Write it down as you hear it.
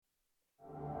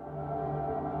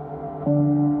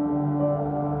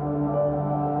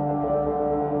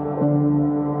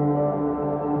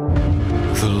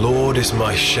is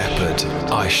my shepherd,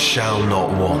 I shall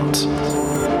not want.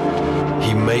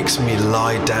 He makes me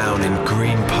lie down in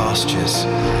green pastures.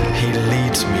 He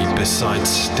leads me beside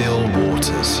still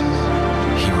waters.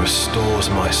 He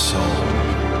restores my soul.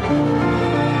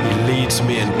 He leads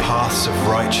me in paths of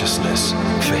righteousness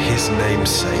for his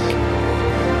name's sake.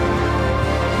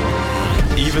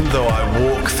 Even though I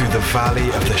walk through the valley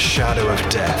of the shadow of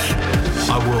death,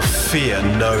 I will fear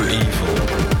no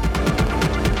evil.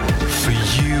 For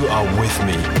you are with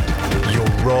me, your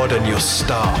rod and your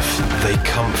staff, they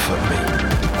comfort me.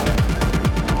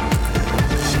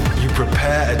 You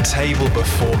prepare a table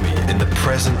before me in the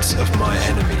presence of my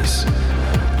enemies.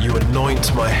 You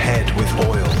anoint my head with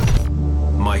oil.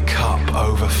 My cup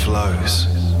overflows.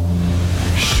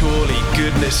 Surely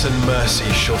goodness and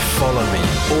mercy shall follow me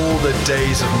all the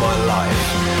days of my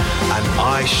life, and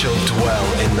I shall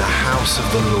dwell in the house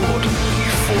of the Lord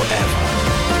forever.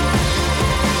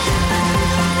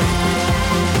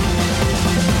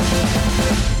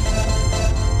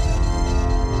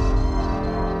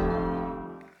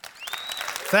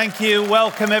 Thank you.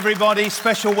 Welcome, everybody.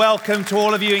 Special welcome to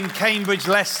all of you in Cambridge,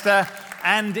 Leicester,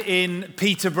 and in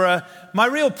Peterborough. My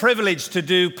real privilege to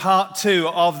do part 2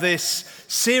 of this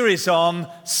series on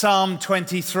Psalm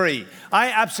 23. I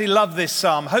absolutely love this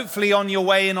psalm. Hopefully on your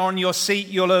way in on your seat,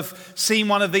 you'll have seen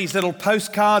one of these little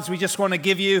postcards we just want to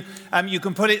give you. You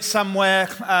can put it somewhere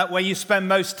where you spend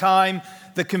most time,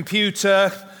 the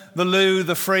computer, the loo,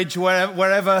 the fridge,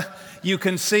 wherever you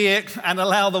can see it, and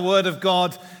allow the Word of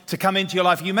God to come into your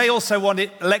life. You may also want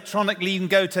it electronically. You can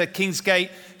go to Kingsgate,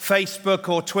 Facebook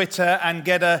or Twitter and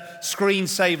get a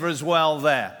screensaver as well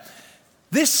there.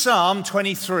 This Psalm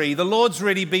 23, the Lord's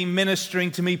really been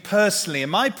ministering to me personally,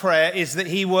 and my prayer is that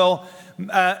He will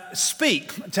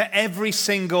speak to every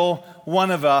single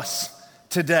one of us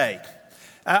today.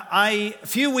 A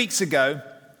few weeks ago,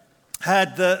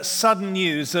 had the sudden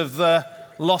news of the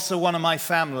loss of one of my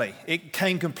family. It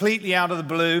came completely out of the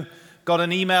blue. Got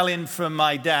an email in from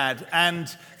my dad. And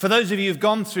for those of you who've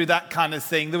gone through that kind of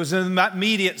thing, there was an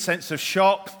immediate sense of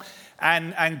shock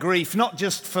and grief, not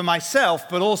just for myself,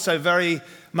 but also very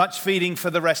much feeling for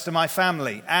the rest of my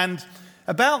family. And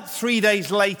about 3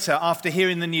 days later, after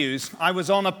hearing the news, I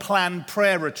was on a planned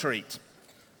prayer retreat.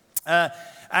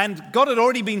 And God had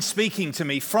already been speaking to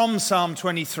me from Psalm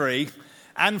 23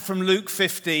 and from Luke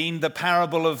 15, the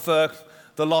parable of the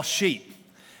lost sheep.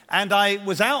 And I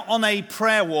was out on a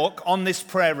prayer walk on this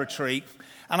prayer retreat,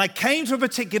 and I came to a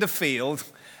particular field,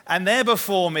 and there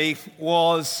before me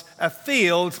was a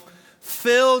field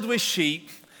filled with sheep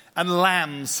and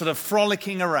lambs sort of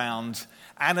frolicking around.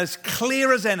 And as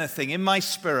clear as anything in my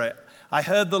spirit, I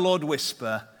heard the Lord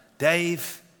whisper,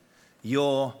 "Dave,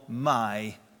 you're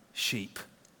my sheep."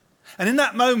 And in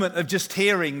that moment of just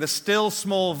hearing the still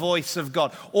small voice of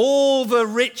God, all the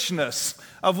richness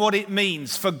of what it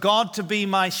means for God to be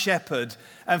my shepherd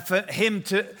and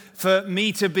for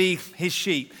me to be his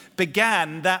sheep,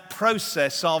 began that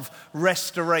process of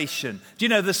restoration. Do you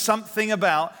know there's something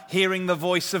about hearing the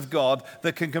voice of God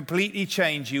that can completely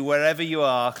change you wherever you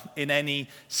are in any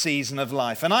season of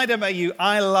life? And I don't know you,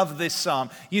 I love this psalm.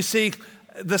 You see,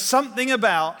 there's something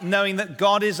about knowing that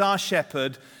God is our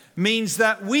shepherd means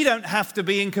that we don't have to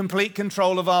be in complete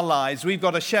control of our lives. We've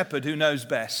got a shepherd who knows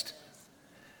best.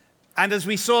 And as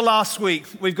we saw last week,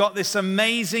 we've got this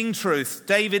amazing truth.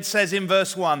 David says in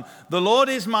verse 1, "The Lord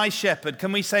is my shepherd."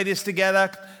 Can we say this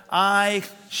together? "I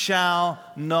shall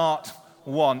not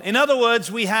want." In other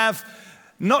words, we have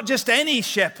not just any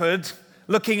shepherd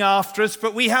looking after us,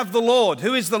 but we have the Lord.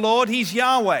 Who is the Lord? He's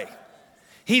Yahweh.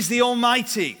 He's the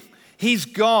Almighty. He's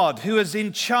God who is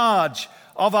in charge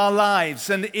of our lives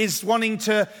and is wanting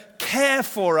to care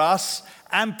for us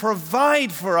and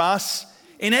provide for us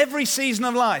in every season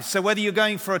of life. So whether you're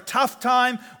going for a tough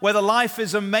time, whether life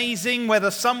is amazing, whether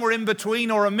somewhere in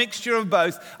between or a mixture of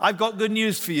both, I've got good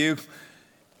news for you.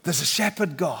 There's a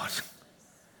shepherd God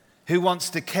who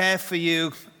wants to care for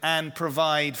you and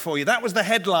provide for you. That was the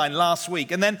headline last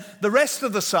week. And then the rest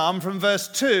of the psalm from verse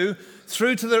 2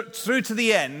 through to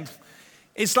the end,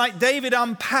 it's like David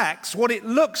unpacks what it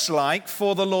looks like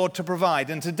for the Lord to provide.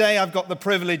 And today I've got the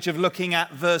privilege of looking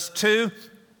at verse 2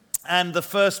 and the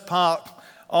first part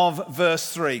of verse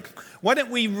 3. Why don't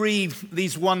we read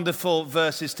these wonderful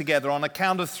verses together on a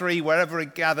count of 3, wherever we're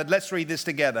gathered. Let's read this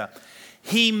together.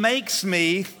 "He makes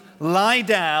me lie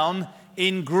down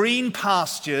in green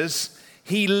pastures.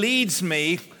 He leads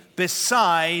me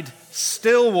beside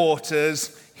still waters.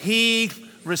 He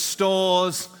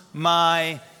restores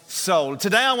my soul."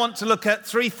 Today I want to look at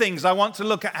 3 things. I want to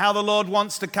look at how the Lord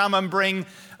wants to come and bring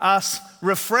us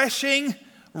refreshing,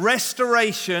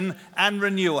 restoration, and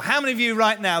renewal. How many of you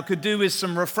right now could do with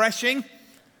some refreshing,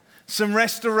 some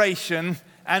restoration,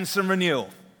 and some renewal?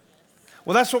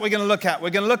 Well, that's what we're going to look at. We're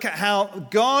going to look at how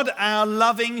God, our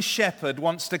loving shepherd,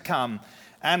 wants to come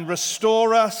and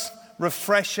restore us,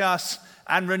 refresh us,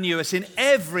 and renew us in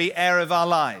every area of our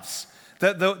lives.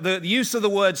 The use of the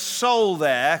word soul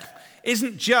there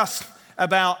isn't just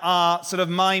about our sort of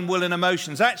mind, will, and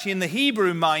emotions. Actually, in the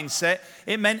Hebrew mindset,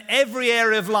 it meant every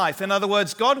area of life. In other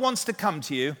words, God wants to come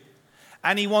to you,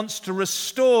 and he wants to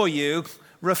restore you,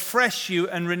 refresh you,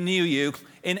 and renew you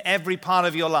in every part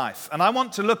of your life. And I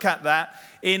want to look at that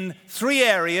in three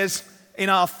areas: in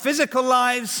our physical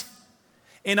lives,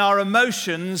 in our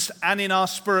emotions, and in our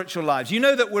spiritual lives. You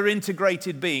know that we're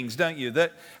integrated beings, don't you?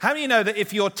 How many of you know that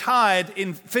if you're tired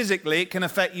physically, it can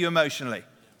affect you emotionally?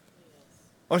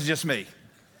 Or is it just me?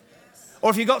 Or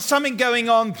if you've got something going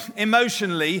on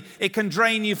emotionally, it can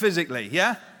drain you physically,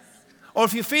 yeah? Or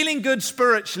if you're feeling good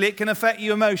spiritually, it can affect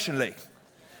you emotionally.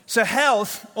 So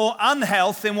health or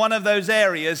unhealth in one of those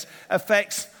areas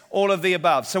affects all of the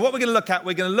above. So what we're going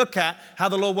to look at how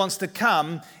the Lord wants to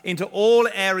come into all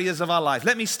areas of our life.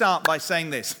 Let me start by saying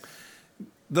this.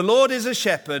 The Lord is a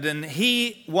shepherd, and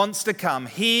he wants to come.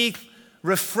 He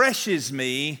refreshes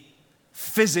me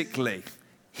physically.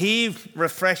 He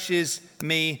refreshes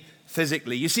me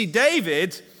physically. You see,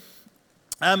 David,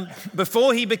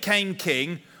 before he became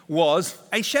king, was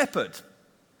a shepherd.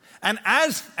 And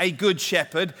as a good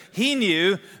shepherd, he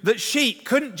knew that sheep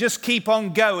couldn't just keep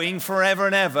on going forever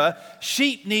and ever.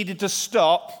 Sheep needed to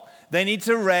stop. They need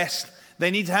to rest.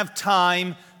 They need to have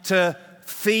time to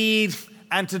feed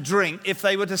and to drink if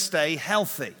they were to stay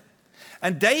healthy.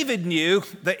 And David knew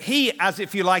that he, as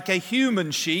if you like, a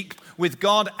human sheep, with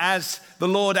God as the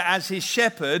Lord as his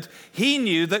shepherd, he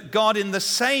knew that God in the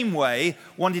same way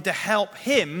wanted to help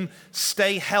him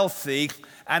stay healthy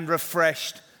and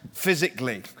refreshed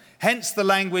physically. Hence the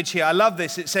language here. I love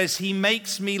this. It says, he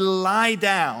makes me lie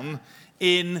down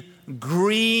in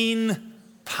green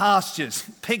pastures.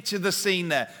 Picture the scene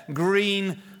there.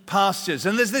 Green pastures.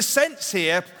 And there's this sense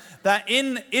here that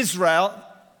in Israel,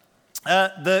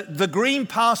 the green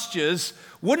pastures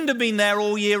wouldn't have been there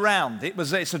all year round.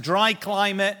 It's a dry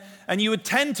climate, and you would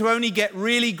tend to only get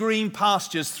really green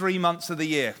pastures 3 months of the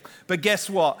year. But guess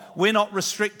what? We're not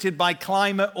restricted by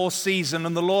climate or season,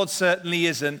 and the Lord certainly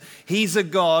isn't. He's a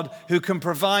God who can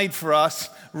provide for us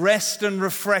rest and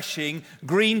refreshing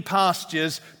green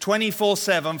pastures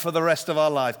 24/7 for the rest of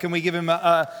our life. Can we give him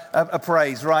a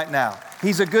praise right now?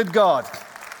 He's a good God.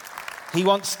 He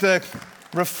wants to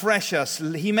refresh us.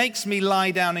 He makes me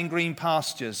lie down in green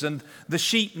pastures, and the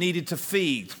sheep needed to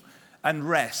feed and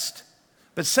rest.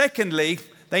 But secondly,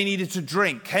 they needed to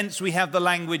drink. Hence we have the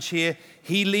language here,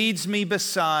 he leads me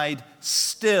beside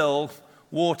still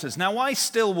waters. Now, why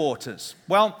still waters?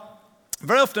 Well,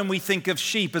 very often we think of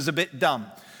sheep as a bit dumb,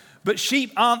 but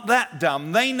sheep aren't that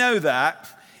dumb. They know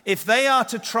that if they are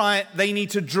to try it, they need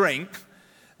to drink.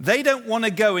 They don't want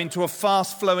to go into a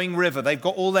fast-flowing river. They've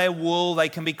got all their wool. They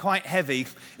can be quite heavy.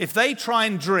 If they try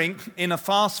and drink in a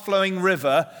fast-flowing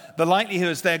river, the likelihood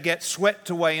is they'll get swept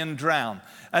away and drown.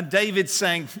 And David's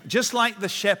saying, just like the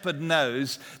shepherd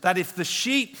knows that if the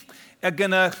sheep are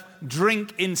going to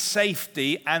drink in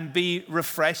safety and be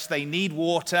refreshed, they need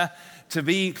water to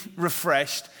be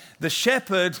refreshed, the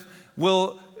shepherd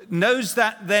knows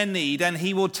that their need, and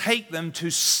he will take them to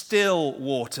still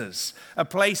waters, a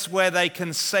place where they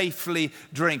can safely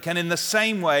drink. And in the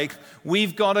same way,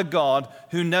 we've got a God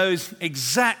who knows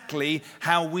exactly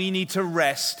how we need to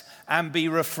rest and be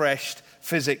refreshed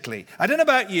physically. I don't know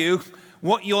about you,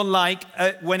 what you're like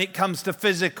when it comes to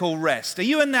physical rest. Are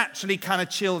you a naturally kind of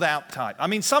chilled out type? I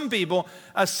mean, some people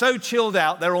are so chilled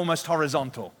out, they're almost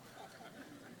horizontal.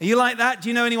 Are you like that? Do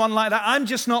you know anyone like that? I'm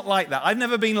just not like that. I've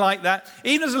never been like that.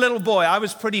 Even as a little boy, I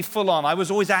was pretty full on. I was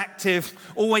always active,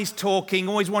 always talking,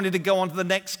 always wanted to go on to the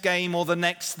next game or the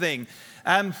next thing.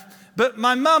 But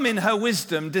my mum, in her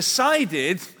wisdom,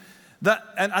 decided that,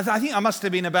 and I think I must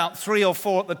have been about 3 or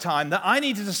 4 at the time, that I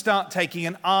needed to start taking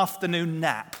an afternoon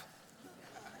nap.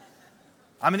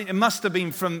 I mean, it must have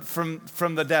been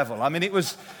from the devil. I mean, it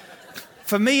was...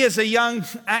 For me as a young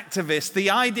activist, the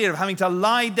idea of having to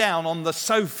lie down on the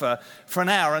sofa for an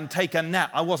hour and take a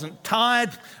nap, I wasn't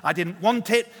tired, I didn't want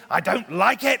it, I don't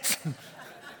like it.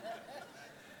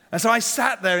 And so I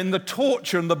sat there in the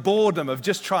torture and the boredom of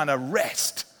just trying to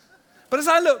rest. But as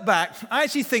I look back, I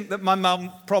actually think that my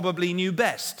mum probably knew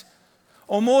best.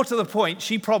 Or more to the point,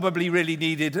 she probably really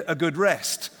needed a good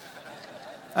rest.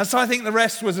 And so I think the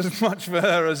rest was as much for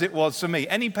her as it was for me.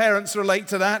 Any parents relate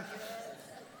to that?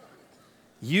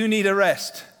 You need a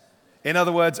rest. In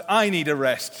other words, I need a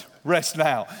rest. rest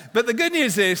now. But the good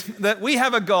news is that we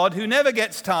have a God who never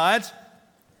gets tired.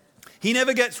 He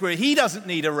never gets weary. He doesn't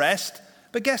need a rest.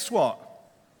 But guess what?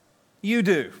 You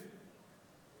do.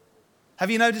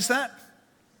 Have you noticed that?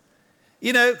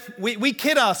 You know, we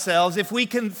kid ourselves if we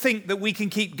can think that we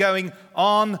can keep going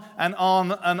on and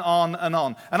on and on and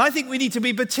on. And I think we need to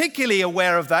be particularly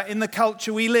aware of that in the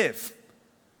culture we live.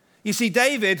 You see,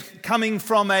 David, coming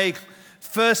from an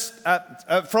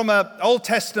Old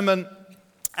Testament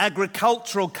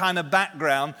agricultural kind of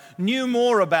background, knew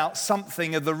more about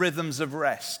something of the rhythms of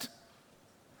rest.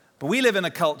 But we live in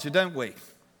a culture, don't we?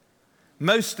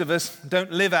 Most of us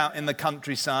don't live out in the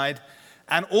countryside.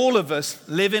 And all of us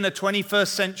live in a 21st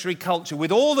century culture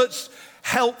with all that's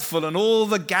helpful and all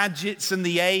the gadgets and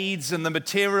the aids and the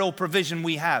material provision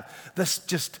we have that's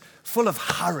just full of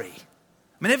hurry.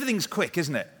 I mean, everything's quick,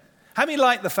 isn't it? How many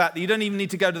like the fact that you don't even need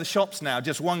to go to the shops now?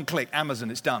 Just one click,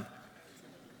 Amazon, it's done.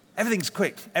 Everything's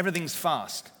quick. Everything's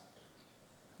fast.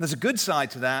 There's a good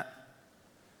side to that,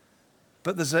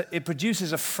 but it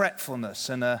produces a fretfulness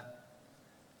and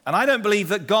I don't believe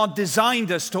that God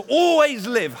designed us to always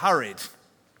live hurried.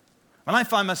 And I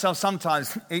find myself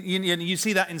sometimes, you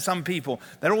see that in some people,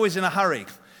 they're always in a hurry.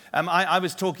 I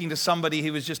was talking to somebody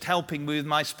who was just helping me with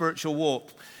my spiritual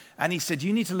walk. And he said,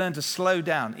 you need to learn to slow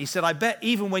down. He said, I bet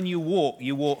even when you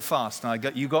walk fast.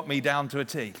 And you got me down to a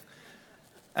T.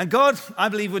 And God, I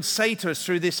believe, would say to us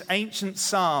through this ancient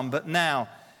psalm, but now,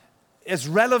 as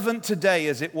relevant today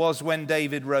as it was when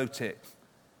David wrote it,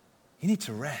 you need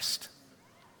to rest.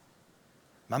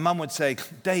 My mum would say,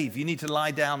 Dave, you need to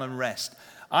lie down and rest.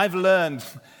 I've learned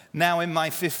now in my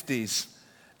 50s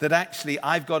that actually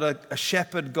I've got a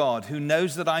shepherd God who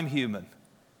knows that I'm human.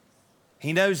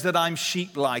 He knows that I'm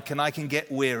sheep-like and I can get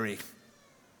weary.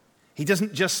 He's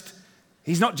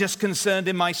not just concerned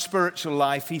in my spiritual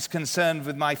life, he's concerned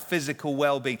with my physical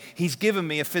well-being. He's given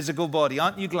me a physical body.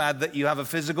 Aren't you glad that you have a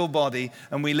physical body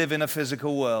and we live in a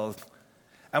physical world?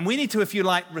 And we need to, if you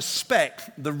like, respect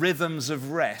the rhythms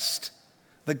of rest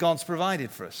that God's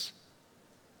provided for us.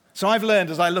 So I've learned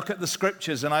as I look at the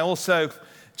scriptures and I also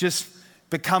just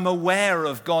become aware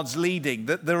of God's leading,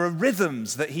 that there are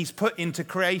rhythms that he's put into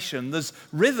creation. There's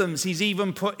rhythms he's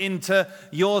even put into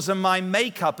yours and my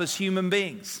makeup as human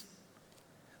beings.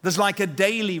 There's like a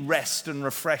daily rest and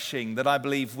refreshing that I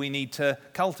believe we need to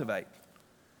cultivate.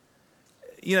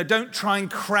 You know, don't try and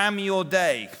cram your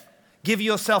day. Give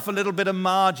yourself a little bit of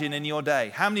margin in your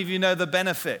day. How many of you know the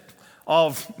benefit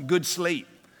of good sleep?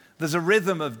 There's a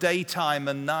rhythm of daytime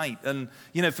and night. And,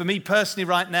 you know, for me personally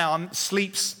right now,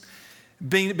 sleep's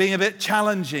being a bit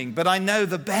challenging, but I know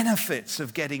the benefits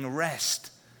of getting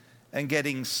rest and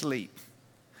getting sleep.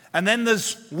 And then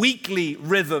there's weekly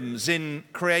rhythms in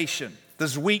creation.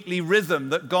 There's weekly rhythm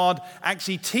that God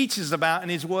actually teaches about in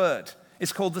his word.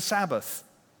 It's called the Sabbath.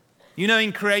 You know,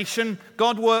 in creation,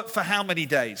 God worked for how many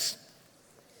days?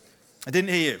 I didn't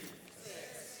hear you.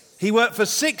 He worked for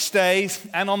 6 days,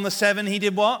 and on the 7, he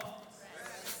did what?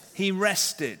 He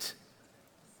rested.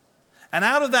 And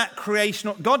out of that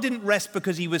creation, God didn't rest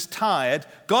because he was tired.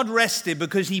 God rested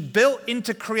because he built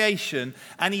into creation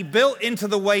and he built into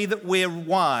the way that we're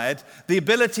wired the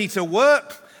ability to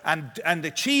work and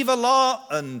achieve a lot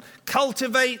and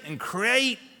cultivate and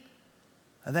create.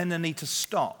 And then they need to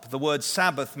stop. The word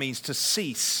Sabbath means to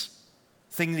cease.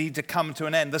 Things need to come to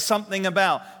an end. There's something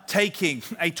about taking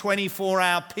a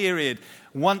 24-hour period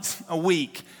once a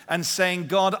week and saying,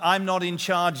 God, I'm not in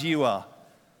charge, you are.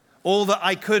 All that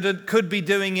I could be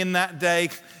doing in that day,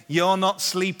 you're not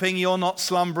sleeping, you're not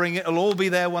slumbering. It'll all be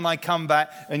there when I come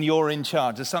back and you're in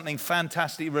charge. There's something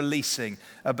fantastically releasing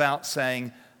about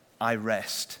saying, I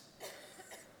rest.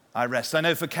 I rest. I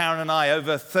know for Karen and I,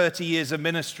 over 30 years of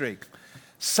ministry,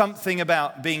 something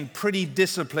about being pretty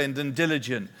disciplined and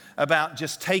diligent about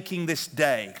just taking this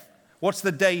day. What's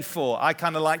the day for? I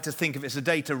kind of like to think of it as a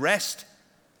day to rest,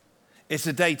 it's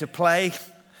a day to play,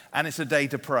 and it's a day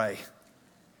to pray.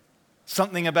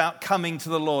 Something about coming to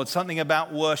the Lord, something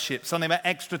about worship, something about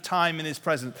extra time in his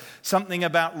presence, something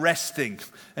about resting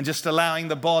and just allowing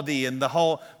the body and my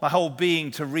whole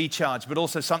being to recharge, but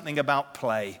also something about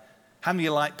play. How many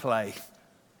of you like play?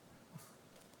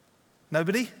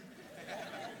 Nobody?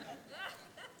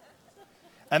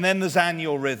 And then there's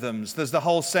annual rhythms. There's the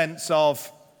whole sense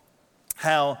of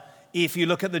how, if you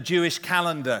look at the Jewish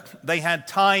calendar, they had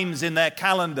times in their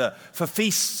calendar for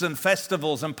feasts and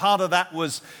festivals, and part of that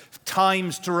was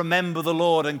times to remember the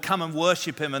Lord and come and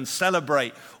worship him and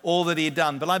celebrate all that he had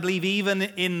done. But I believe even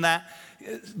in that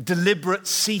deliberate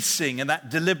ceasing and that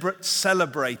deliberate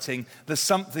celebrating, there's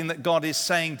something that God is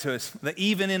saying to us, that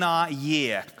even in our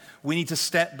year, We need to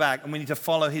step back and we need to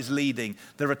follow his leading.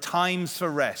 There are times for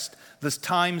rest. There's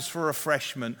times for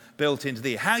refreshment built into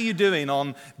the year. How are you doing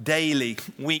on daily,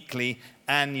 weekly,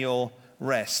 annual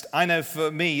rest? I know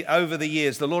for me, over the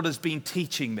years, the Lord has been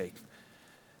teaching me.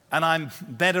 And I'm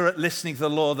better at listening to the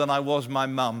Lord than I was my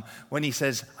mum when he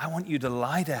says, I want you to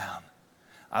lie down.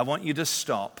 I want you to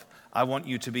stop. I want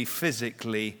you to be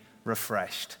physically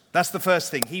refreshed. That's the first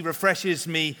thing. He refreshes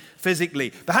me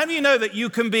physically. But how do you know that you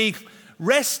can be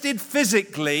rested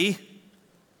physically,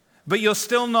 but you're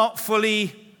still not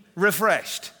fully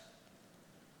refreshed?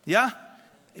 Yeah?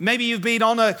 Maybe you've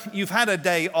had a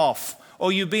day off,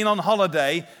 or you've been on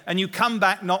holiday and you come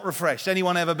back not refreshed.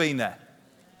 Anyone ever been there?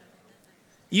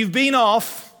 You've been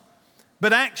off,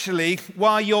 but actually,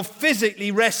 while you're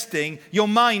physically resting, your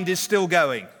mind is still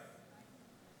going.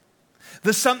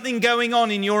 There's something going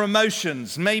on in your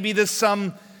emotions. Maybe there's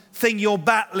something you're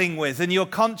battling with and you're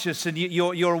conscious and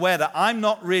you're aware that I'm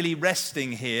not really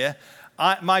resting here.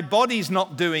 My body's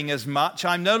not doing as much.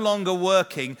 I'm no longer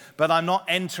working, but I'm not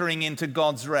entering into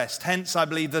God's rest. Hence, I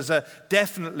believe there's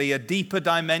definitely a deeper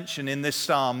dimension in this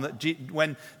psalm that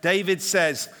when David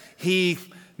says, he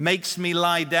makes me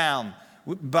lie down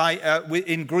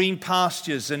in green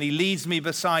pastures and he leads me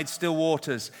beside still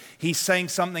waters. He's saying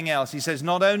something else. He says,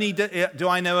 not only do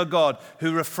I know a God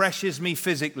who refreshes me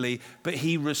physically, but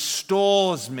he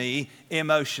restores me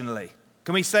emotionally.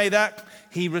 Can we say that?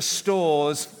 He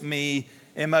restores me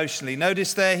emotionally.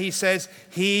 Notice there he says,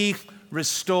 he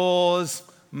restores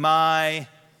my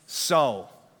soul.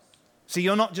 See,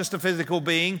 you're not just a physical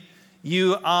being.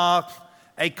 You are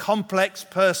a complex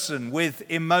person with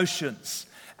emotions.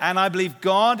 And I believe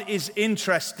God is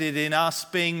interested in us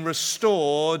being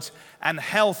restored and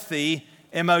healthy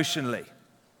emotionally.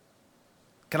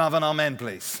 Can I have an amen,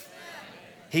 please?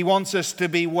 He wants us to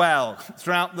be well.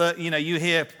 Throughout you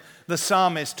hear the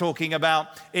psalmist talking about,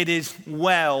 it is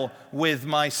well with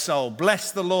my soul.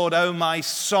 Bless the Lord, O my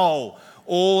soul.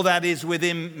 All that is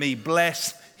within me,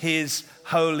 bless his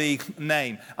holy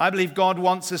name. I believe God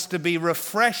wants us to be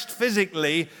refreshed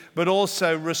physically, but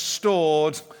also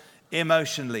restored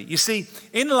emotionally. You see,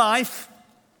 in life,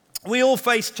 we all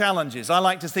face challenges. I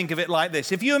like to think of it like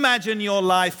this. If you imagine your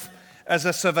life as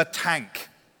a sort of a tank,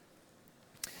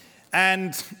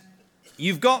 and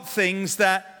you've got things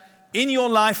that in your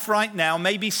life right now,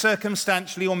 maybe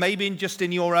circumstantially or maybe just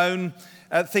in your own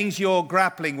things you're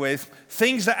grappling with,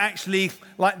 things that actually,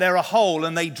 like they're a hole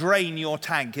and they drain your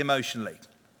tank emotionally.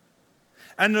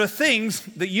 And there are things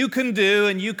that you can do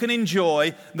and you can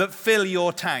enjoy that fill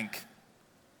your tank.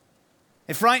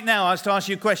 If right now I was to ask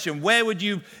you a question, where would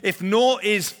you, if 0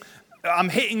 is I'm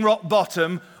hitting rock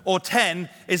bottom, or 10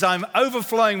 is I'm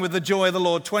overflowing with the joy of the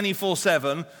Lord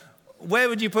 24/7, where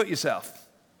would you put yourself?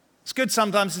 It's good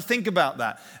sometimes to think about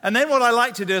that. And then what I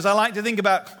like to do is I like to think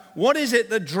about what is it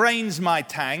that drains my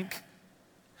tank,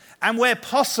 and where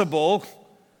possible,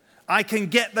 I can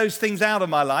get those things out of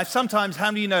my life. Sometimes,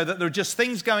 how do you know that there are just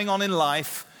things going on in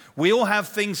life? We all have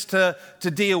things to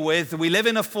deal with. We live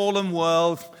in a fallen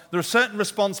world. There are certain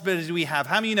responsibilities we have.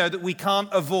 How many of you know that we can't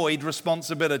avoid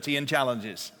responsibility and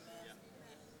challenges?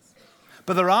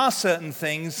 But there are certain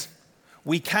things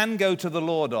we can go to the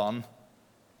Lord on.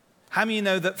 How many of you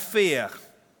know that fear,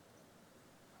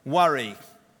 worry,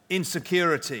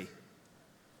 insecurity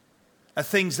are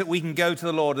things that we can go to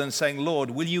the Lord and saying,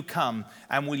 Lord, will you come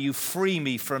and will you free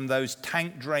me from those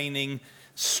tank-draining,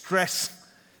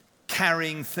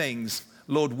 stress-carrying things?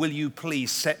 Lord, will you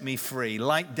please set me free?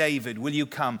 Like David, will you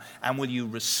come and will you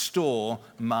restore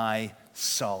my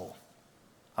soul?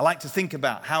 I like to think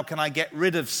about how can I get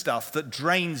rid of stuff that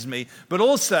drains me, but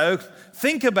also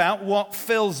think about what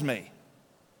fills me.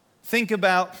 Think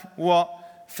about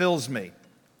what fills me.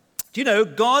 Do you know,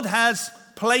 God has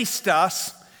placed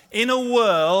us in a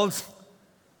world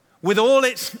with all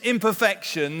its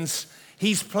imperfections.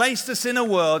 He's placed us in a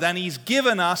world and he's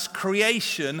given us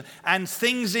creation and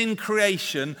things in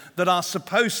creation that are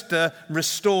supposed to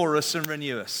restore us and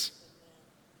renew us.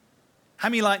 How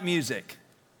many like music?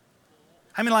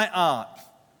 How many like art?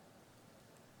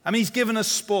 I mean, he's given us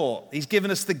sport. He's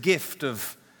given us the gift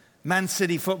of Man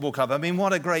City Football Club. I mean,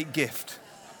 what a great gift.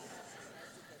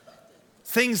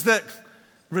 Things that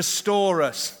restore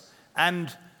us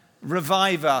and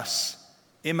revive us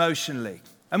emotionally.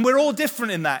 And we're all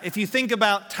different in that. If you think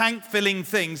about tank-filling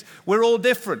things, we're all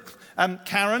different.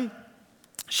 Karen,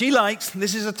 she likes,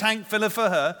 this is a tank filler for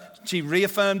her, she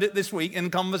reaffirmed it this week in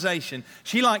conversation,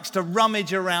 she likes to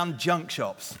rummage around junk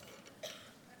shops.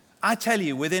 I tell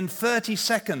you, within 30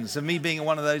 seconds of me being in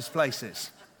one of those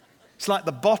places, it's like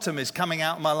the bottom is coming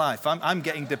out of my life. I'm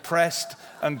getting depressed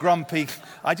and grumpy.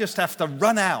 I just have to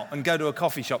run out and go to a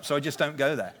coffee shop, so I just don't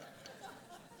go there.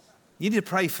 You need to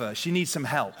pray for her. She needs some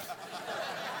help.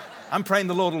 I'm praying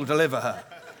the Lord will deliver her.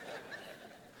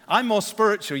 I'm more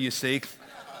spiritual, you see.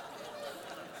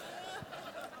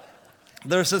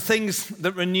 There are some things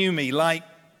that renew me, like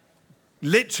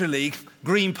literally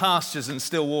green pastures and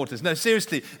still waters. No,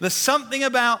 seriously, there's something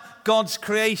about God's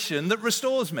creation that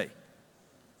restores me.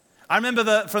 I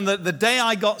remember from the day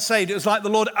I got saved, it was like the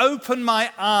Lord opened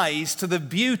my eyes to the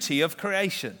beauty of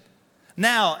creation.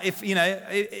 Now, if in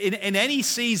any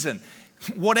season,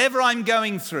 whatever I'm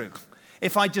going through,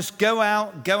 if I just go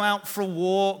out for a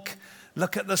walk,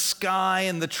 look at the sky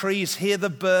and the trees, hear the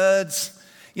birds.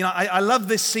 I love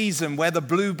this season where the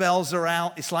bluebells are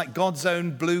out. It's like God's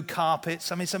own blue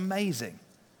carpets. I mean, it's amazing.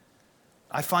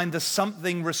 I find there's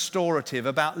something restorative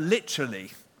about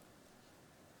literally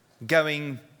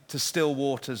going to still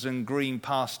waters and green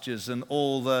pastures and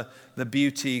all the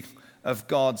beauty of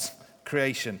God's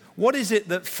creation. What is it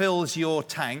that fills your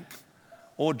tank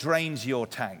or drains your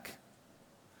tank?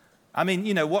 I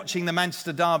mean, watching the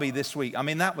Manchester Derby this week, I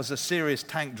mean, that was a serious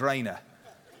tank drainer.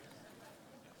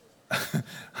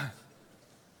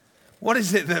 What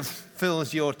is it that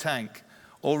fills your tank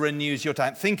or renews your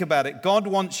tank? Think about it. God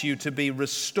wants you to be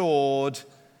restored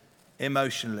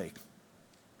emotionally.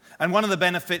 And one of the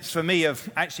benefits for me of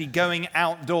actually going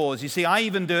outdoors, you see, I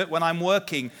even do it when I'm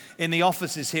working in the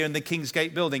offices here in the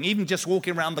Kingsgate building, even just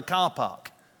walking around the car park.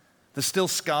 There's still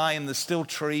sky and there's still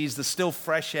trees, there's still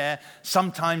fresh air.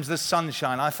 Sometimes there's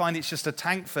sunshine. I find it's just a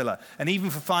tank filler. And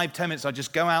even for 5-10 minutes, I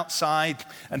just go outside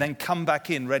and then come back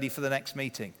in ready for the next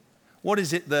meeting. What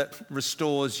is it that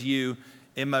restores you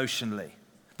emotionally?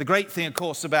 The great thing, of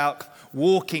course, about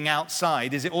walking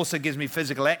outside is it also gives me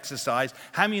physical exercise.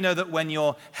 How many of you know that when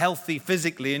you're healthy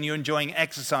physically and you're enjoying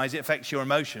exercise, it affects your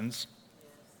emotions?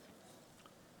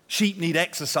 Sheep need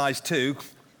exercise too.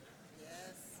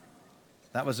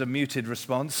 That was a muted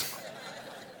response.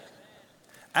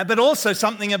 But also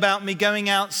something about me going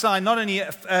outside not only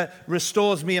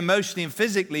restores me emotionally and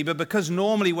physically, but because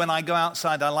normally when I go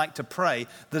outside I like to pray,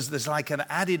 there's like an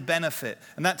added benefit.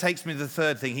 And that takes me to the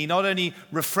third thing. He not only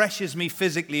refreshes me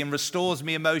physically and restores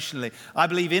me emotionally, I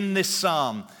believe in this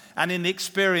psalm and in the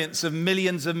experience of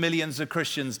millions of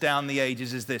Christians down the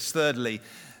ages is this. Thirdly,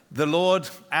 the Lord,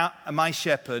 my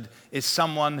shepherd, is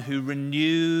someone who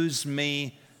renews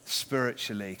me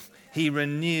spiritually. He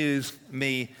renews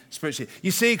me spiritually.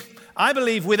 You see, I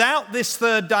believe without this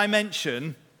third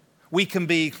dimension, we can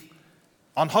be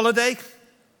on holiday,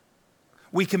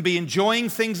 we can be enjoying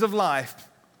things of life,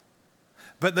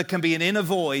 but there can be an inner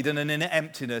void and an inner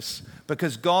emptiness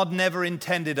because God never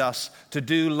intended us to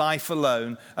do life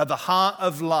alone. At the heart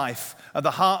of life, at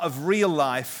the heart of real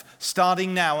life,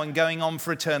 starting now and going on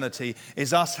for eternity,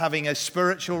 is us having a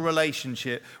spiritual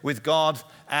relationship with God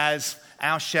as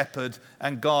our shepherd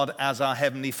and God as our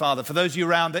heavenly Father. For those of you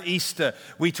around at Easter,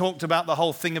 we talked about the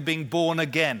whole thing of being born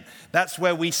again. That's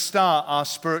where we start our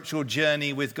spiritual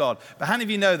journey with God. But how many of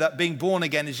you know that being born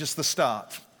again is just the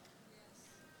start?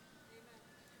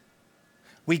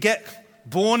 We get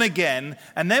born again,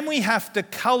 and then we have to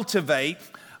cultivate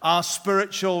our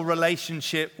spiritual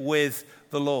relationship with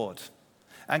the Lord.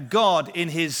 And God, in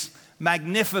his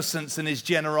magnificence and his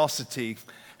generosity,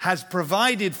 has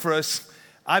provided for us,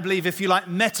 I believe, if you like,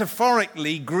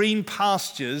 metaphorically, green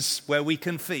pastures where we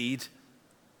can feed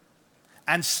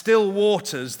and still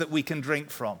waters that we can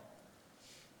drink from.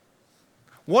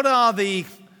 What are the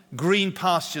green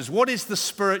pastures? What is the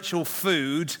spiritual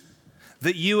food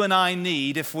that you and I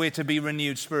need if we're to be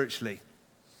renewed spiritually?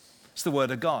 It's the Word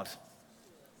of God.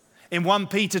 In 1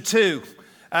 Peter 2,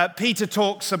 Peter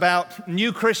talks about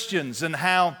new Christians and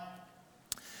how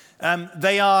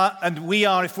they are, and we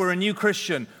are, if we're a new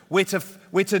Christian, we're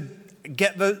to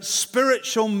get the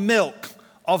spiritual milk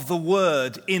of the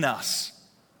Word in us.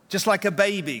 Just like a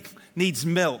baby needs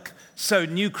milk, so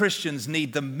new Christians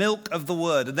need the milk of the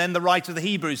Word. And then the writer of the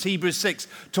Hebrews 6,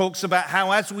 talks about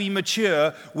how as we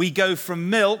mature, we go from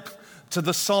milk to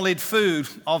the solid food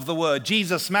of the Word.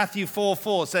 Jesus, Matthew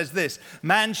 4:4 says this,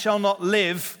 man shall not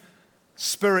live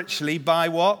spiritually by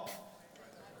what?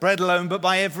 Bread alone, but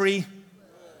by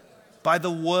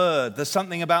the Word. There's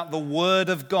something about the Word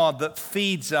of God that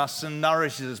feeds us and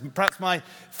nourishes us. Perhaps my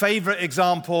favorite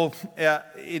example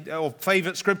or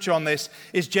favorite scripture on this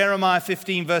is Jeremiah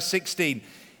 15, verse 16.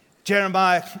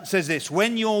 Jeremiah says this,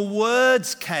 when your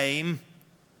words came,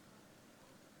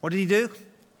 what did he do?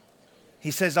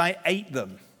 He says, I ate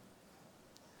them.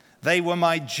 They were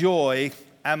my joy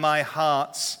and my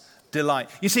heart's delight.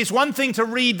 You see, it's one thing to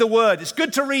read the Word. It's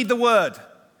good to read the Word.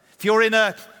 If you're in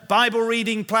a Bible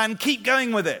reading plan, keep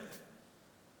going with it.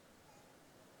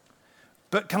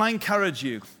 But can I encourage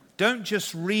you, don't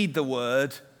just read the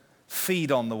Word,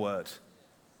 feed on the word.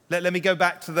 Let me go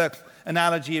back to the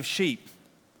analogy of sheep.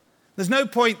 There's no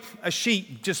point a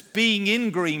sheep just being in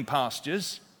green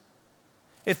pastures.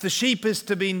 If the sheep is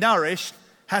to be nourished,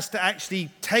 has to actually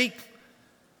take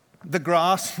the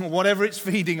grass or whatever it's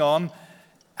feeding on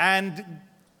and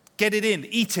get it in,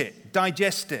 eat it,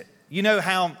 digest it. You know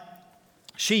how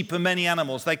sheep and many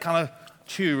animals, they kind of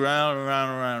chew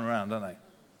round, don't they?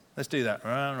 Let's do that.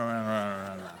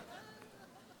 Round.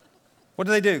 What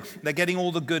do? They're getting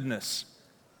all the goodness.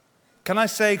 Can I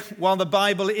say, while the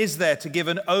Bible is there to give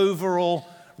an overall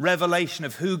revelation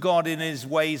of who God in his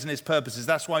ways and his purposes,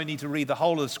 that's why we need to read the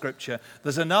whole of the scripture,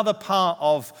 there's another part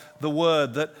of the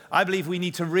word that I believe we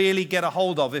need to really get a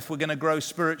hold of if we're going to grow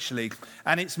spiritually.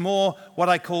 And it's more what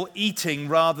I call eating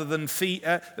rather than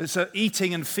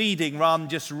eating and feeding rather than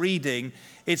just reading.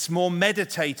 It's more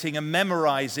meditating and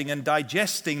memorizing and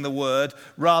digesting the word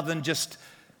rather than just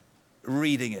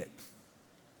reading it.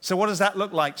 So what does that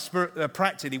look like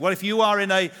practically? Well, if you are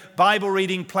in a Bible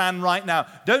reading plan right now,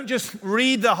 don't just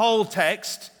read the whole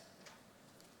text.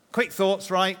 Quick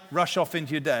thoughts, right? Rush off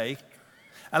into your day.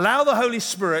 Allow the Holy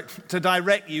Spirit to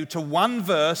direct you to one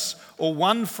verse or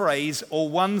one phrase or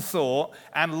one thought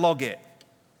and log it.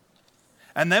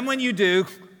 And then when you do,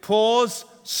 pause,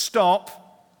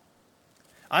 stop.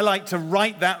 I like to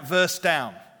write that verse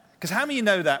down. Because how many of you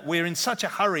know that? We're in such a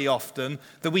hurry often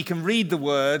that we can read the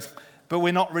word, but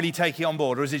we're not really taking it on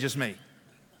board, or is it just me?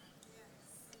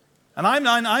 And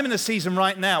I'm in a season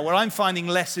right now where I'm finding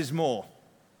less is more.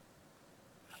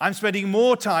 I'm spending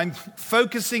more time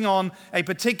focusing on a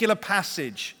particular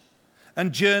passage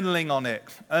and journaling on it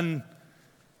and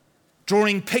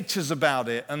drawing pictures about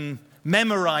it and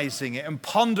memorizing it and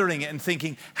pondering it and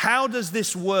thinking, how does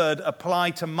this word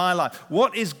apply to my life?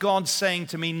 What is God saying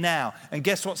to me now? And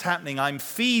guess what's happening? I'm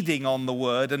feeding on the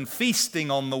word and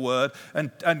feasting on the word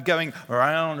and going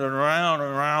round and round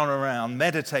and round and round,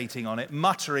 meditating on it,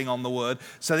 muttering on the word,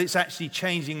 so that it's actually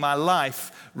changing my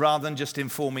life rather than just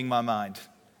informing my mind.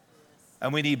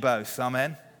 And we need both,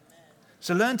 amen?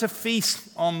 So learn to feast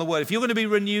on the word. If you're going to be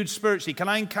renewed spiritually, can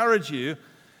I encourage you,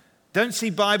 don't see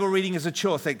Bible reading as a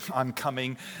chore. Think, I'm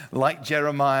coming like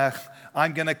Jeremiah.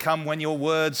 I'm going to come when your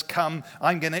words come.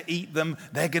 I'm going to eat them.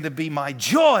 They're going to be my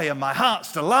joy and my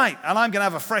heart's delight. And I'm going to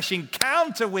have a fresh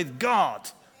encounter with God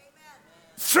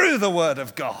through the word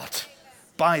of God,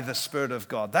 by the Spirit of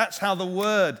God. That's how the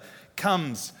word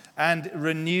comes and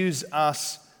renews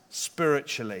us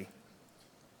spiritually.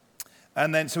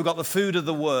 And then, so we've got the food of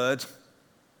the word,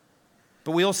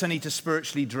 but we also need to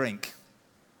spiritually drink.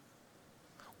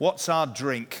 What's our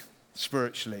drink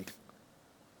spiritually?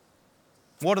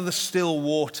 What are the still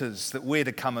waters that we're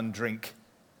to come and drink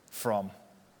from?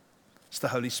 It's the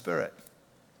Holy Spirit.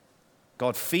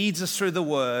 God feeds us through the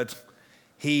word.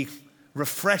 He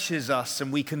refreshes us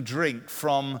and we can drink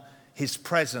from his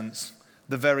presence,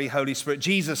 the very Holy Spirit.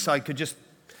 Jesus, I could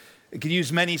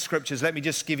use many scriptures. Let me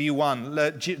just give you one.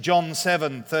 John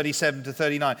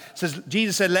 7:37-39 says,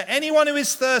 Jesus said, let anyone who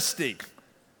is thirsty.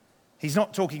 He's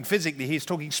not talking physically, he's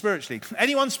talking spiritually.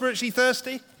 Anyone spiritually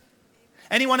thirsty?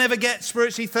 Anyone ever get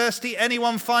spiritually thirsty?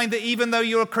 Anyone find that even though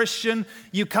you're a Christian,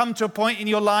 you come to a point in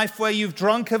your life where you've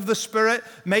drunk of the Spirit?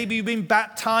 Maybe you've been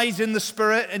baptized in the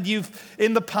Spirit and you've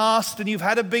in the past and you've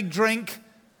had a big drink.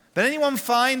 But anyone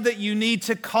find that you need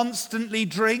to constantly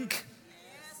drink?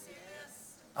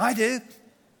 Yes. I do.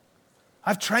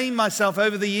 I've trained myself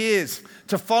over the years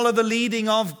to follow the leading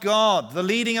of God, the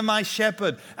leading of my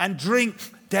shepherd, and drink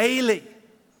daily.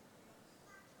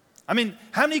 I mean,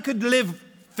 how many could live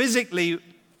physically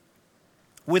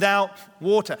without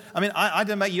water? I mean, I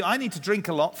don't know about you, I need to drink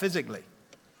a lot physically.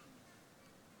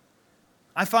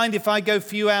 I find if I go a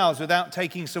few hours without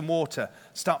taking some water,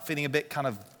 start feeling a bit kind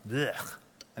of blech.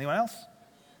 Anyone else?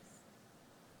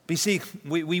 But you see,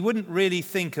 we wouldn't really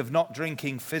think of not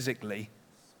drinking physically.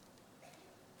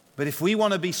 But if we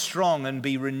want to be strong and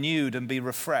be renewed and be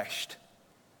refreshed,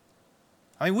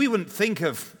 I mean, we wouldn't think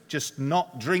of just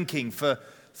not drinking for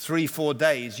 3-4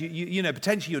 days. You know,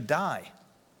 potentially you'll die.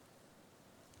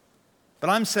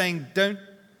 But I'm saying don't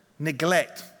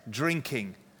neglect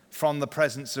drinking from the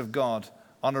presence of God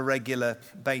on a regular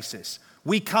basis.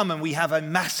 We come and we have a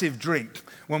massive drink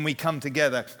when we come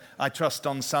together, I trust,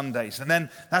 on Sundays. And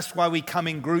then that's why we come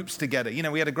in groups together. You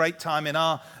know, we had a great time in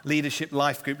our leadership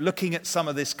life group looking at some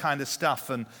of this kind of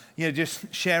stuff and, you know,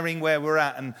 just sharing where we're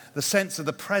at and the sense of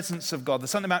the presence of God.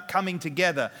 There's something about coming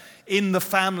together in the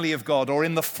family of God or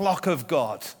in the flock of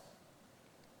God.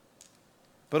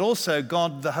 But also,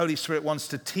 God, the Holy Spirit, wants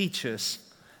to teach us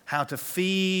how to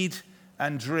feed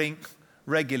and drink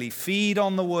regularly. Feed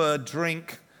on the word,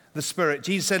 drink the Spirit.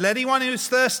 Jesus said, let anyone who is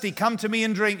thirsty come to me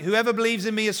and drink. Whoever believes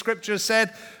in me, as Scripture has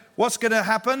said, what's going to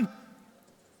happen?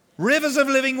 Rivers of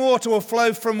living water will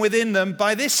flow from within them.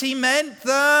 By this he meant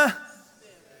the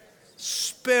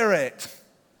Spirit.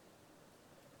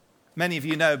 Many of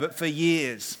you know, but for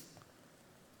years,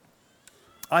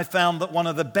 I found that one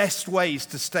of the best ways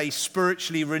to stay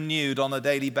spiritually renewed on a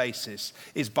daily basis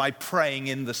is by praying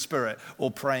in the Spirit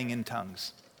or praying in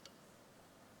tongues.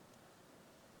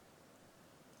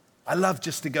 I love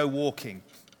just to go walking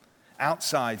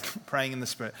outside praying in the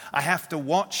Spirit. I have to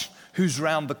watch who's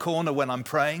round the corner when I'm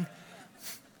praying.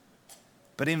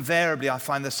 But invariably, I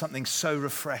find there's something so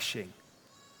refreshing.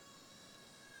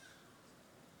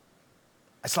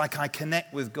 It's like I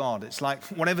connect with God. It's like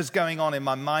whatever's going on in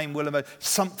my mind,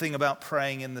 something about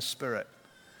praying in the Spirit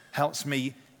helps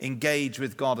me engage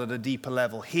with God at a deeper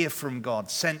level, hear from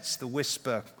God, sense the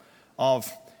whisper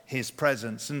of His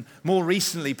presence. And more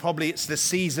recently, probably it's the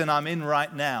season I'm in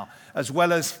right now, as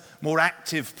well as more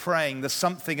active praying, there's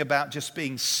something about just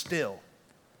being still,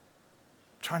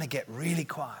 trying to get really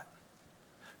quiet,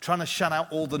 trying to shut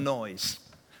out all the noise,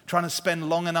 trying to spend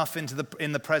long enough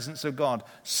in the presence of God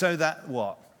so that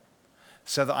what?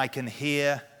 So that I can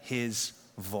hear His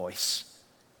voice.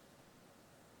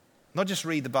 Not just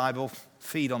read the Bible,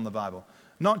 feed on the Bible.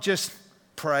 Not just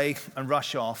pray and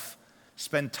rush off.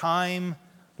 Spend time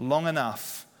long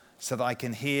enough so that I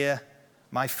can hear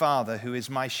my Father, who is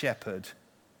my shepherd,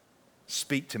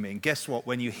 speak to me. And guess what?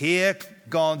 When you hear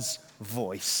God's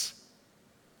voice,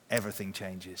 everything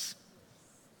changes.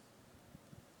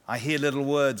 I hear little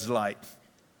words like,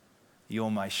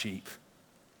 you're my sheep.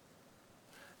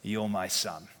 You're my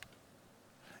son.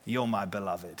 You're my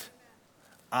beloved.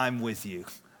 I'm with you.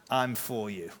 I'm for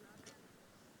you.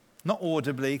 Not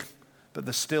audibly, but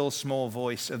the still small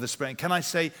voice of the Spirit. Can I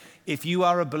say, if you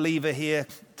are a believer here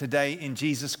today in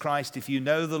Jesus Christ, if you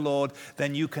know the Lord,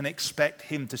 then you can expect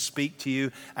Him to speak to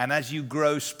you. And as you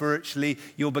grow spiritually,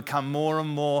 you'll become more and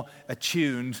more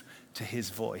attuned to His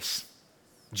voice.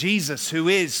 Jesus, who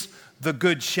is the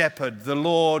Good Shepherd, the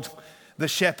Lord, the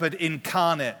Shepherd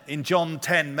incarnate, in John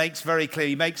 10 makes very clear,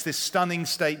 he makes this stunning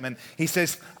statement. He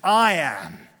says, I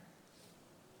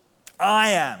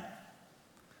am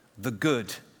the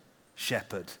Good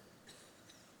Shepherd.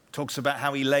 Talks about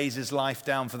how he lays his life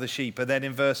down for the sheep. And then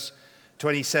in verse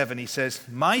 27 he says,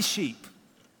 my sheep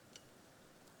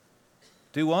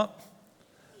do what?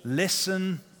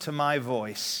 Listen to my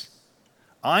voice.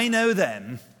 I know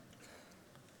them.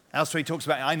 Elsewhere he talks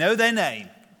about, I know their name.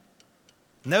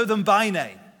 Know them by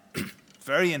name.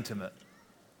 Very intimate.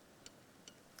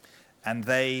 And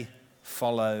they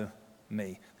follow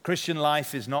me. Christian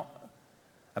life is not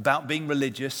about being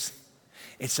religious.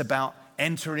 It's about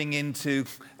entering into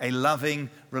a loving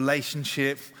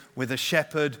relationship with a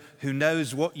shepherd who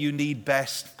knows what you need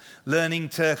best, learning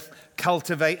to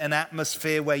cultivate an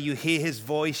atmosphere where you hear his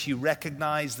voice, you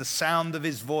recognize the sound of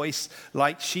his voice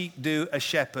like sheep do a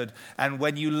shepherd. And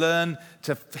when you learn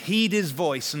to heed his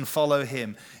voice and follow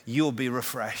him, you'll be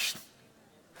refreshed.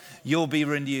 You'll be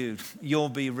renewed. You'll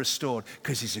be restored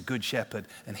because he's a good shepherd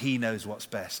and he knows what's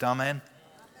best. Amen?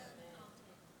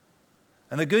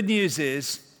 And the good news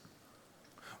is,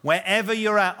 wherever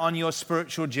you're at on your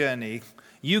spiritual journey,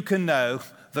 you can know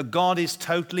that God is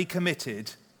totally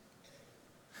committed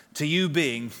to you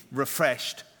being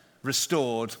refreshed,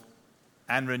 restored,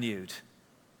 and renewed.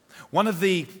 One of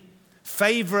the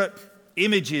favorite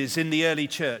images in the early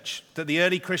church that the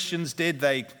early Christians did,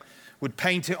 they would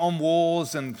paint it on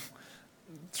walls, and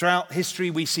throughout history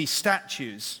we see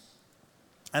statues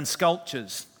and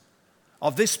sculptures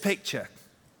of this picture.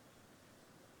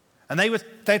 And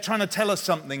they're trying to tell us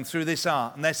something through this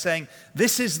art. And they're saying,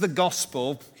 this is the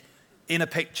gospel in a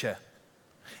picture.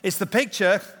 It's the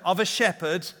picture of a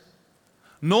shepherd,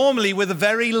 normally with a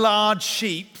very large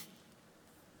sheep,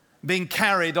 being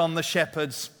carried on the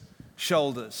shepherd's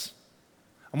shoulders.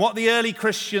 And what the early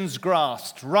Christians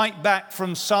grasped, right back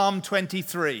from Psalm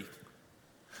 23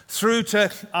 through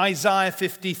to Isaiah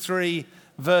 53,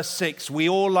 verse 6, we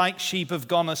all like sheep have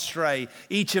gone astray.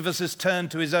 Each of us has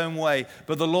turned to his own way,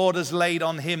 but the Lord has laid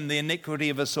on him the iniquity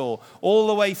of us all. All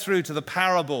the way through to the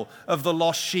parable of the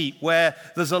lost sheep, where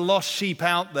there's a lost sheep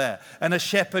out there, and a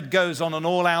shepherd goes on an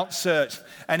all-out search,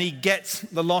 and he gets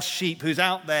the lost sheep who's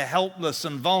out there helpless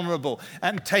and vulnerable,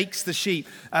 and takes the sheep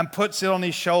and puts it on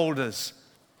his shoulders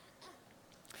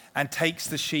and takes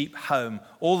the sheep home.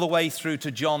 All the way through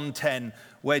to John 10,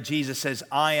 where Jesus says,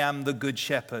 I am the good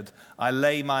shepherd. I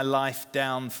lay my life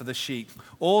down for the sheep.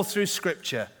 All through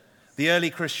Scripture, the early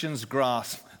Christians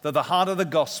grasped that the heart of the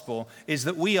gospel is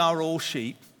that we are all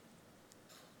sheep.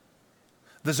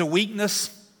 There's a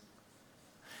weakness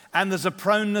and there's a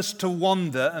proneness to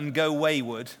wander and go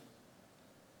wayward.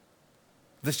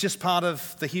 That's just part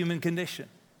of the human condition.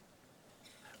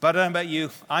 But I don't know about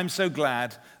you, I'm so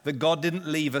glad that God didn't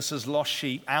leave us as lost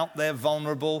sheep out there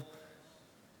vulnerable,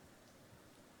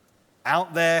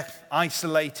 out there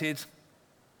isolated.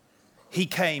 He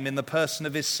came in the person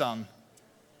of his Son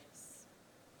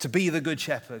to be the Good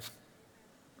Shepherd.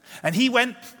 And he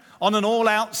went on an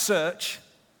all-out search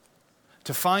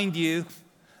to find you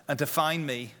and to find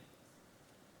me.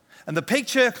 And the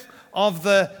picture of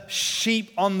the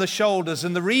sheep on the shoulders,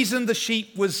 and the reason the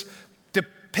sheep was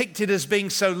depicted as being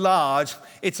so large,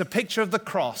 it's a picture of the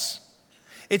cross.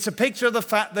 It's a picture of the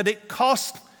fact that it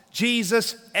cost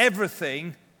Jesus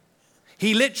everything.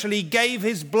 He literally gave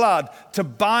his blood to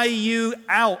buy you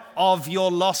out of your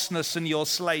lostness and your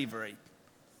slavery.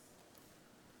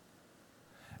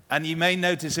 And you may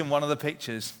notice in one of the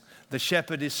pictures, the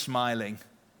shepherd is smiling,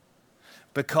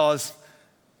 because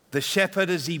the shepherd,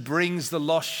 as he brings the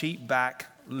lost sheep back,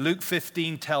 Luke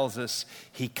 15 tells us,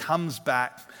 he comes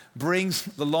back, brings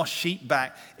the lost sheep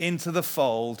back into the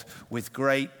fold with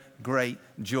great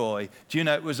joy. Do you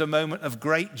know, it was a moment of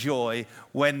great joy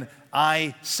when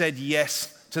I said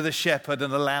yes to the shepherd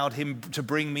and allowed him to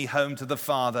bring me home to the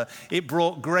Father. It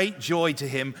brought great joy to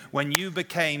him when you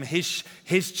became his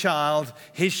child,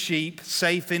 his sheep,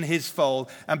 safe in his fold.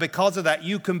 And because of that,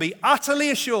 you can be utterly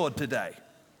assured today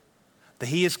that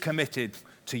he is committed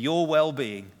to your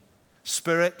well-being,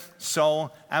 spirit,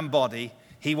 soul, and body.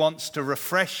 He wants to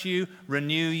refresh you,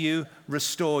 renew you,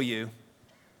 restore you,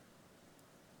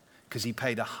 because he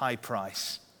paid a high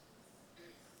price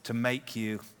to make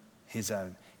you his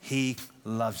own. He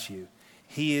loves you.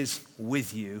 He is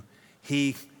with you.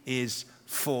 He is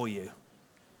for you.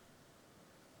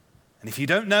 And if you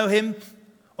don't know him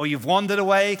or you've wandered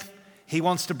away, he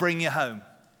wants to bring you home.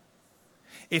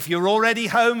 If you're already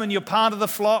home and you're part of the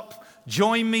flock,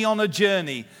 join me on a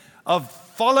journey of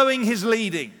following his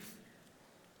leading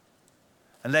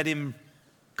and let him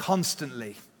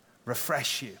constantly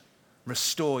refresh you,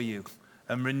 restore you,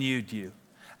 and renew you.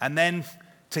 And then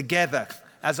together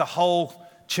as a whole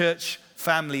church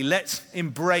family, let's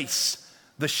embrace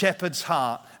the shepherd's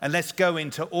heart and let's go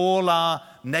into all our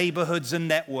neighborhoods and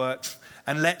networks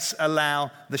and let's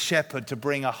allow the shepherd to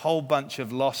bring a whole bunch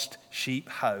of lost sheep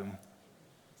home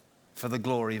for the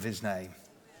glory of his name.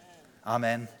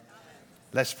 Amen.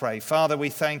 Let's pray. Father, we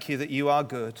thank you that you are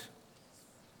good.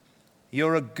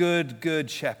 You're a good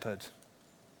shepherd,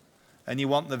 and you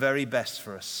want the very best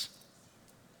for us.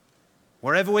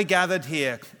 Wherever we're gathered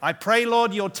here, I pray,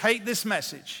 Lord, you'll take this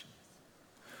message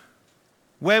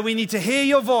where we need to hear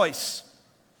your voice,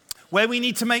 where we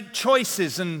need to make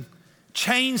choices and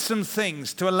change some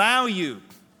things to allow you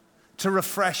to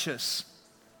refresh us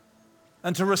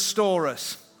and to restore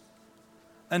us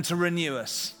and to renew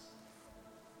us.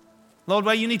 Lord,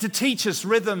 where you need to teach us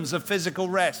rhythms of physical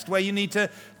rest, where you need to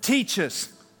teach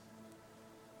us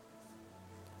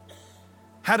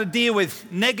how to deal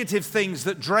with negative things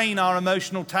that drain our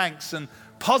emotional tanks and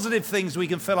positive things we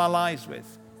can fill our lives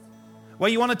with. Where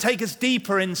you want to take us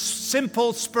deeper in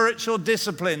simple spiritual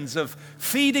disciplines of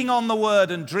feeding on the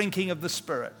word and drinking of the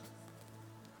Spirit.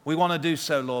 We want to do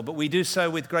so, Lord, but we do so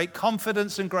with great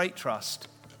confidence and great trust.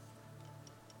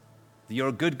 You're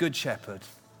a good shepherd.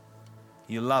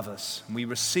 You love us. And we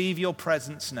receive your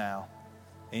presence now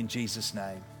in Jesus'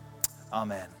 name.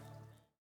 Amen.